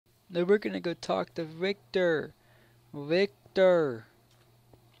Now we're gonna go talk to Victor. Victor.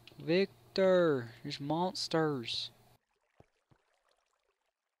 Victor. There's monsters.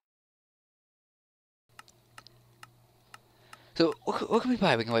 So what can we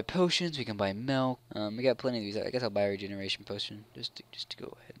buy? We can buy potions. We can buy milk. We got plenty of these. I guess I'll buy a regeneration potion just to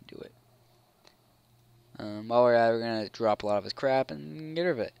go ahead and do it. While we're at it, we're gonna drop a lot of his crap and get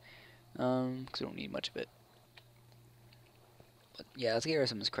rid of it. Because we don't need much of it. But yeah, let's get rid of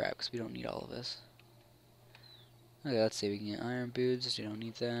some of this crap because we don't need all of this. Okay, let's see. We can get iron boots. We don't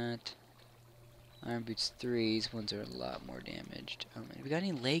need that. Iron boots 3. These ones are a lot more damaged. We got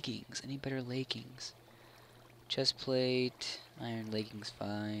any leggings? Any better leggings? Chest plate. Iron leggings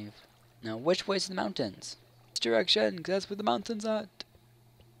 5. Now, which way's the mountains? This direction, because that's where the mountains at.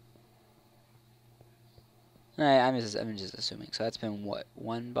 Alright, I'm just assuming. So that's been what?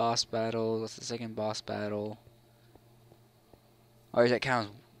 One boss battle. What's the second boss battle? Or is that count?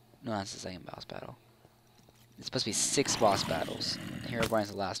 No, that's the second boss battle. It's supposed to be 6 boss battles.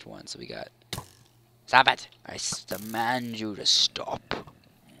 Herobrine's the last one, so we got... Stop it! I demand you to stop.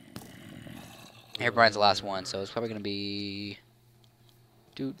 Herobrine's the last one, so it's probably gonna be...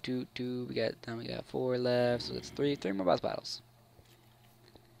 We got 4 left, so it's 3 more boss battles.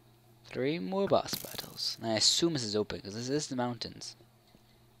 3 more boss battles. And I assume this is open, because this is the mountains.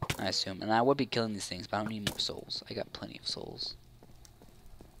 I assume. And I would be killing these things, but I don't need more souls. I got plenty of souls.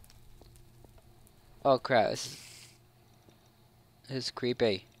 Oh crap, this is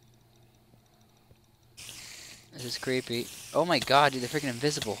creepy. This is creepy. Oh my god, dude, they're freaking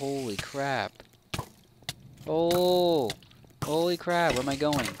invisible. Holy crap. Oh! Holy crap, where am I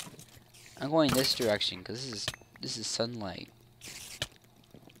going? I'm going this direction, because this is sunlight.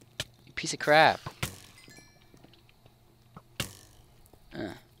 You piece of crap.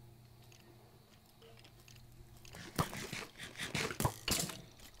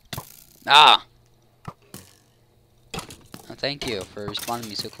 Ah! Oh, thank you for respawning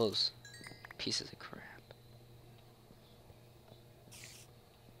me so close. Pieces of crap.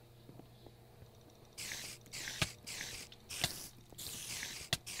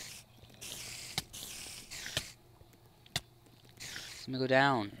 Let me go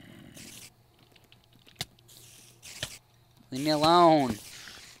down. Leave me alone.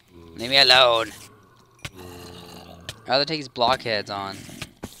 Leave me alone. I'd rather take his blockheads on.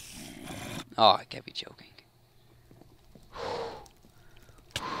 Oh, I can't be joking.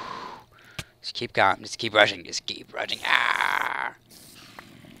 Just keep going. Just keep rushing. Just keep rushing. Ah!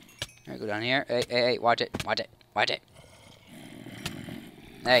 Alright, go down here. Hey, hey, hey, watch it. Watch it. Watch it.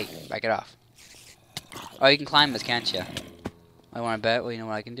 Hey, back it off. Oh, you can climb this, can't you? I want to bet. Well, you know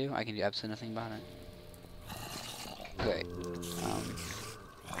what I can do? I can do absolutely nothing about it. Great.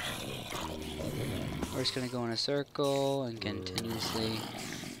 We're just gonna go in a circle and continuously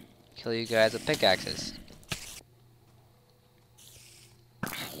kill you guys with pickaxes.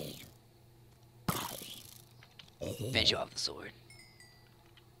 Finish you off with the sword.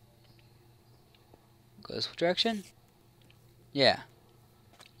 Go this direction? Yeah.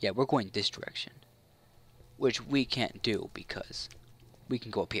 Yeah, we're going this direction. Which we can't do because we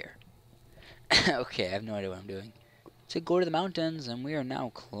can go up here. Okay, I have no idea what I'm doing. So go to the mountains, and we are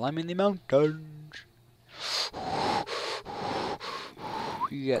now climbing the mountains.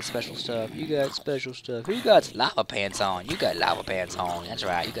 You got special stuff. You got special stuff. Who got lava pants on? You got lava pants on. That's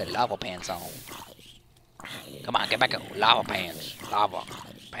right. You got lava pants on. Come on, get back up. Lava pants. Lava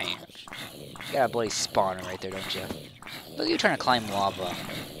pants. You got a bloody spawner right there, don't you? Look at you trying to climb lava.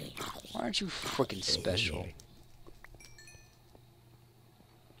 Why aren't you freaking special?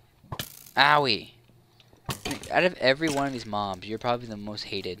 Owie. Out of every one of these mobs, you're probably the most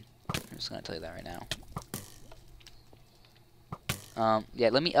hated. I'm just gonna tell you that right now. Yeah,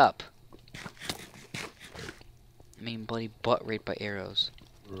 let me up. I mean, bloody butt raped by arrows.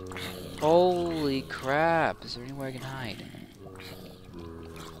 Holy crap! Is there anywhere I can hide?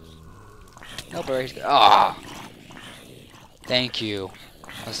 Nope, right here. Ah! Thank you.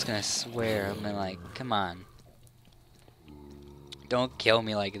 I was gonna swear. I'm gonna like, come on. Don't kill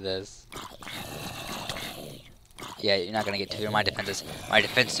me like this. Yeah, you're not gonna get to my defenses. My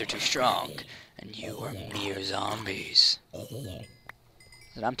defenses are too strong, and you are mere zombies. That's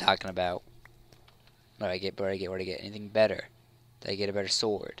what I'm talking about. What do I get? What do I get? Anything better? Did I get a better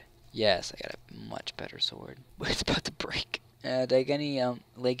sword? Yes, I got a much better sword. It's about to break. Did I get any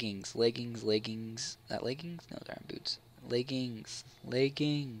leggings? Leggings? Not leggings? No, they're boots. Leggings.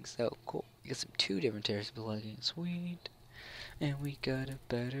 Oh, cool. I got some 2 different types of leggings. Sweet. And we got a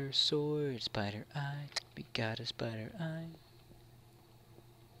better sword, spider eye. We got a spider eye.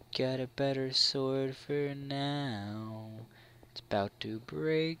 Got a better sword for now. It's about to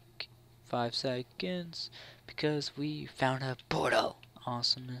break. 5 seconds. Because we found a portal.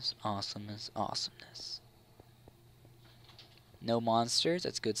 Awesomeness, awesomeness, awesomeness. No monsters.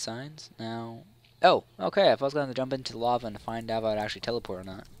 That's good signs. Now... Oh, okay. If I was going to jump into the lava and find out if I'd actually teleport or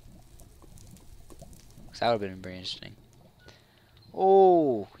not. Because that would have been very interesting.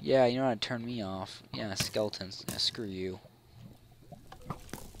 Oh, yeah, you know how to turn me off. Yeah, skeletons. Yeah, screw you.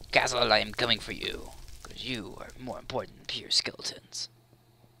 Castle, I am coming for you. Because you are more important than pure skeletons.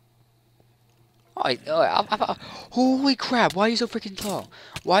 Holy crap, why are you so freaking tall?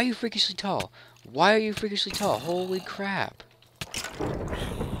 Why are you freakishly tall? Why are you freakishly tall? Holy crap.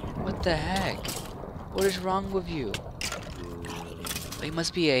 What the heck? What is wrong with you? Oh, you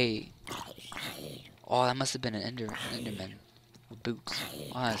must be a... Oh, that must have been an Enderman. With boots.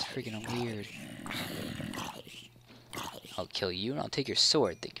 Oh, that's freaking weird. I'll kill you and I'll take your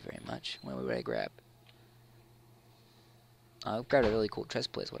sword, thank you very much. What would I grab? I grabbed a really cool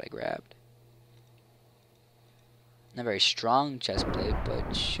chest plate is what I grabbed. Not a very strong chest plate,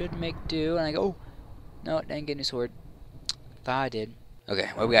 but should make do. And I go, oh, no, I didn't get a new sword. Thought I did. Okay,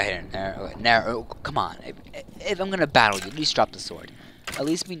 what we got here? Oh, come on. If I'm gonna battle you, at least drop the sword. At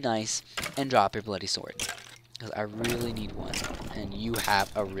least be nice and drop your bloody sword. Because I really need one. And you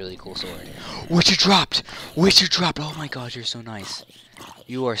have a really cool sword. What you dropped? What you dropped? Oh my god, you're so nice.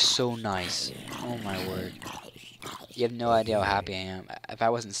 You are so nice. Oh my word. You have no idea how happy I am. If I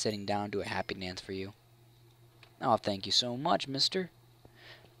wasn't sitting down, do a happy dance for you. Oh, thank you so much, mister.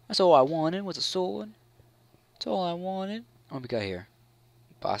 That's all I wanted was a sword. That's all I wanted. What we got here?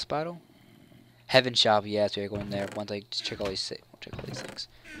 Boss battle? Heaven shop, yes, we are going there. Once I check all these things.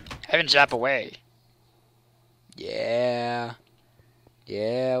 Heaven shop away. Yeah.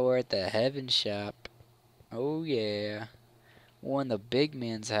 Yeah, we're at the heaven shop. Oh yeah. We're in the big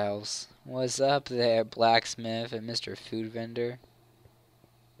man's house. What's up there, blacksmith and Mr. Food Vendor?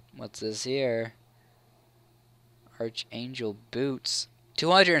 What's this here? Archangel boots.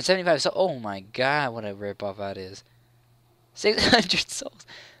 275 souls. Oh my god, what a ripoff that is. 600 souls.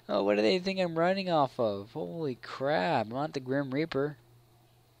 Oh, what do they think I'm running off of? Holy crap. I'm not the Grim Reaper.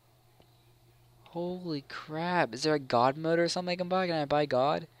 Holy crap. Is there a God mode or something I can buy? Can I buy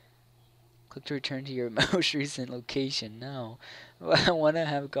God? Click to return to your most recent location. No. I want to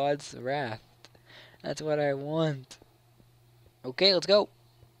have God's wrath. That's what I want. Okay, let's go.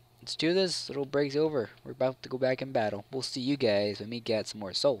 Let's do this. Little break's over. We're about to go back in battle. We'll see you guys when we get some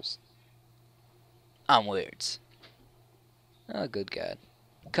more souls. Onwards. Oh, good God.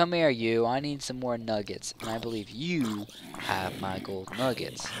 Come here, you. I need some more nuggets. And I believe you have my gold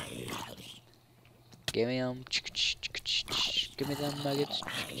nuggets. Give me them. Give me them nuggets.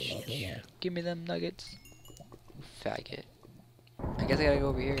 Give me them nuggets. Faggot. I guess I gotta go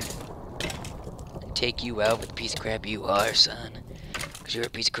over here. And take you out with the piece of crap you are, son. Because you're a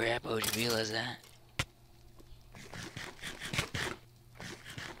piece of crap. Oh, did you realize that?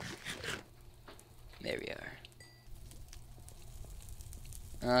 There we are.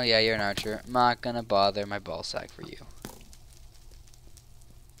 Oh, yeah, you're an archer. I'm not gonna bother my ball sack for you.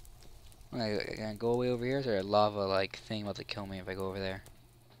 Can I go away over here? Is there a lava-like thing about to kill me if I go over there?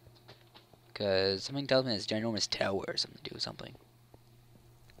 Because something tells me this ginormous tower or something to do with something.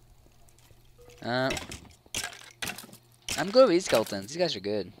 I'm good with these skeletons. These guys are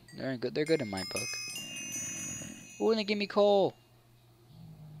good. They're good. They're good in my book. Oh, and they give me coal.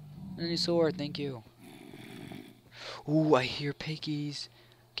 A new sword. Thank you. Ooh, I hear piggies.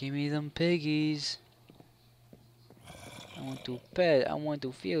 Give me them piggies. I want to pet. I want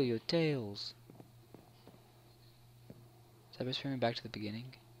to feel your tails. Does that just bring me back to the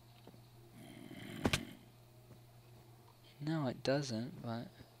beginning? No, it doesn't, but...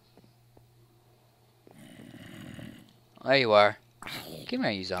 Oh, there you are. Come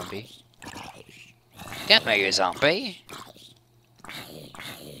here, you zombie. Come here, you zombie.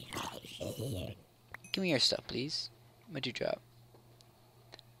 Give me your stuff, please. What'd you drop?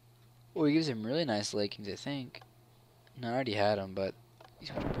 Oh, he gives him really nice leggings, I think. No, I already had them, but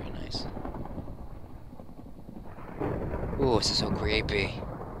these ones are pretty nice. Ooh, this is so creepy.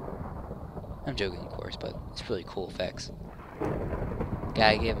 I'm joking, of course, but it's really cool effects.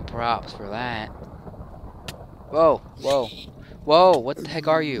 Gotta give him props for that. Whoa, whoa, whoa, what the heck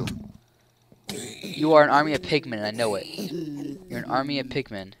are you? You are an army of pigmen, and I know it. You're an army of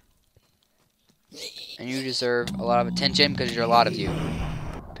pigmen. And you deserve a lot of attention because there's a lot of you.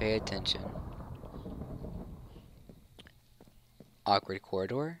 Pay attention. Awkward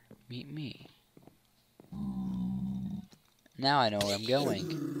corridor. Meet me. Now I know where I'm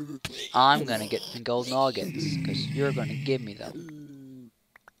going. I'm gonna get the gold nuggets because you're gonna give me them.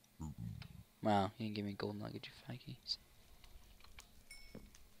 Wow, you didn't give me gold nuggets, you faggies.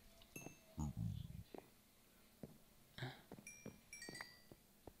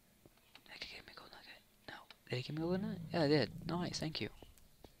 Did it give me a little nut? Yeah, it did. Nice, thank you.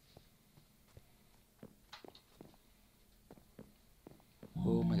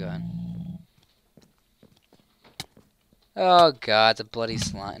 Oh my god. Oh god, it's a bloody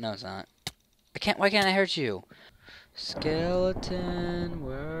slime. No, it's not. Why can't I hurt you? Skeleton,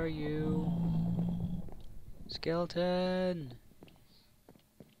 where are you? Skeleton.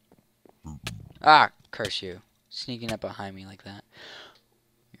 Ah, curse you. Sneaking up behind me like that.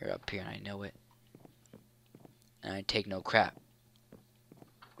 You're up here and I know it. And I take no crap.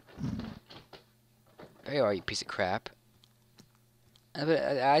 There you are, you piece of crap.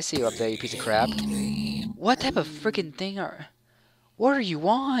 I see you up there, you piece of crap. What type of freaking thing are... What are you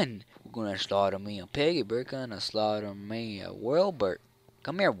on? We're gonna slaughter me a piggy, we're gonna slaughter me a Wilbert.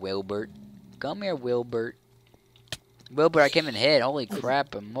 Come here, Wilbert. Come here, Wilbert. Wilbert, I can't even hit. Holy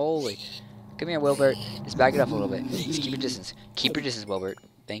crap, I'm moly. Come here, Wilbert. Just back it up a little bit. Just keep your distance. Keep your distance, Wilbert.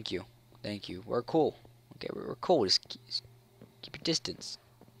 Thank you. Thank you. We're cool. Okay, we're cool. Just keep your distance.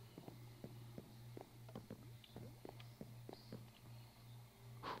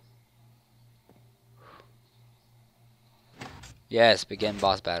 Yes, begin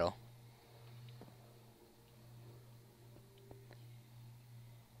boss battle.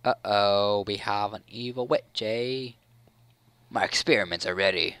 Uh-oh, we have an evil witch. My experiments are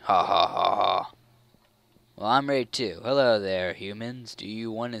ready. Ha ha ha ha. Well, I'm ready too. Hello there, humans. Do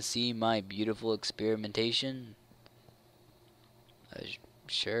you want to see my beautiful experimentation?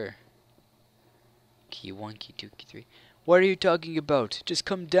 Sure. Key 1, key 2, key 3. What are you talking about? Just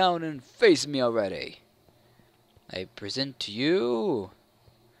come down and face me already. I present to you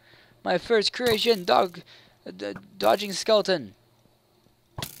my first creation, dodging skeleton.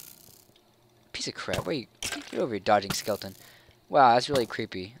 Piece of crap. Wait, get over here, dodging skeleton. Wow, that's really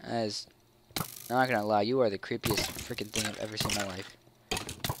creepy. I'm not gonna lie, you are the creepiest freaking thing I've ever seen in my life.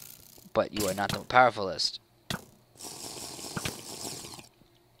 But you are not the powerfulest.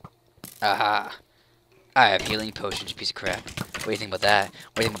 Aha! I have healing potions, you piece of crap. What do you think about that?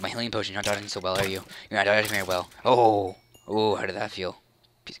 What do you think about my healing potion? You're not dodging so well, are you? You're not dodging very well. Oh! Oh, how did that feel?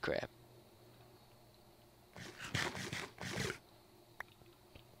 Piece of crap.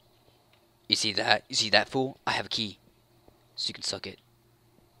 You see that? You see that, fool? I have a key. So you can suck it.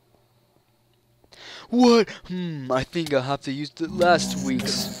 What? I think I'll have to use the last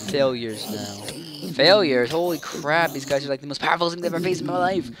week's failures now. Failures? Holy crap, these guys are like the most powerful things I've ever faced in my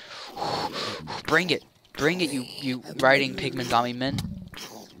life. Bring it. Bring it, you riding Pigman zombie men.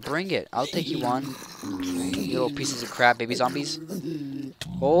 Bring it. I'll take you on. You little pieces of crap baby zombies.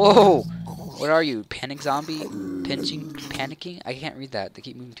 Oh! What are you? Panic zombie? Panicking? I can't read that. They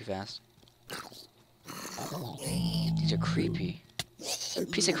keep moving too fast. These are creepy.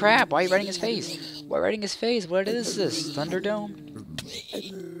 Piece of crap. Why are you riding his face? Why riding his face? What is this? Thunderdome?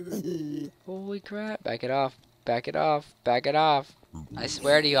 Holy crap. Back it off. Back it off. Back it off. I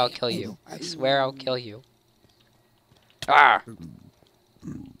swear to you I'll kill you. I swear I'll kill you. Ah!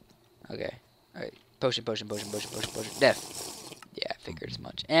 Okay. Alright. Potion, potion, potion, potion, potion, potion. Death. Yeah, I figured as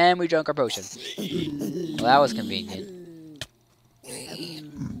much. And we drank our potion. Well, that was convenient.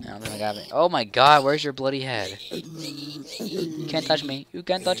 I don't think I got it. Oh my god, where's your bloody head? You can't touch me. You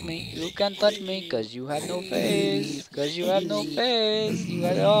can't touch me. You can't touch me because you have no face. Because you have no face.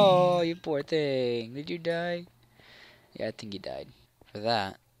 Oh, you poor thing. Did you die? Yeah, I think you died. For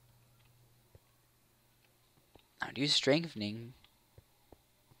that. I'd use strengthening.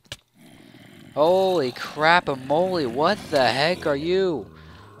 Holy crap-a-moly, what the heck are you?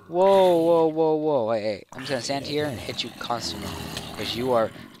 Whoa, whoa, whoa, whoa. Hey, I'm just gonna stand here and hit you constantly. Because you are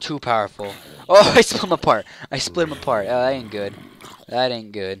too powerful. Oh, I split him apart. I split him apart. Oh, that ain't good. That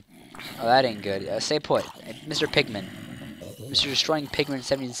ain't good. Oh, that ain't good. Stay put. Mr. Pigman. Mr. Destroying Pigman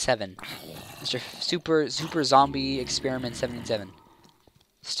 77. Mr. Super Zombie Experiment 77.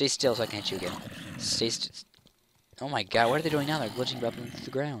 Stay still so I can hit you again. Stay still. Oh my god, what are they doing now? They're glitching up into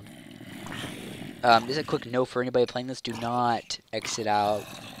the ground. Just a quick note for anybody playing this: do not exit out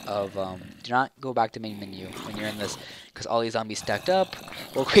of. Do not go back to main menu when you're in this, because all these zombies stacked up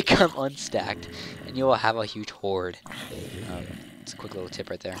will become unstacked, and you will have a huge horde. It's a quick little tip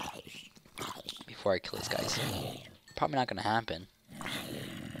right there. Before I kill these guys, probably not gonna happen.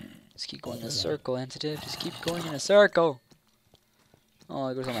 Just keep going in a circle, Antitive. Just keep going in a circle. Oh,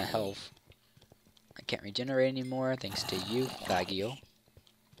 there goes all my health. I can't regenerate anymore thanks to you, Faggio.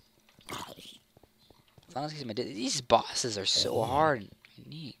 As long as I get my these bosses are so hard and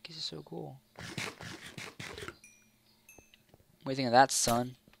unique. This is so cool. What do you think of that,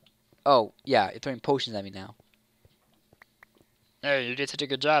 son? Oh, yeah, you're throwing potions at me now. Hey, you did such a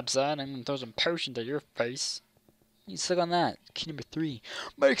good job, son. I'm gonna throw some potions at your face. You suck on that. Key number 3.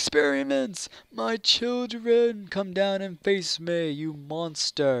 My experiments! My children! Come down and face me, you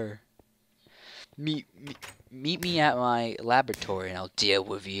monster! Meet me at my laboratory and I'll deal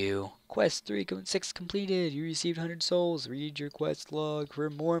with you. Quest 6 completed. You received 100 souls. Read your quest log for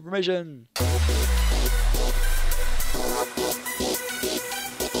more information.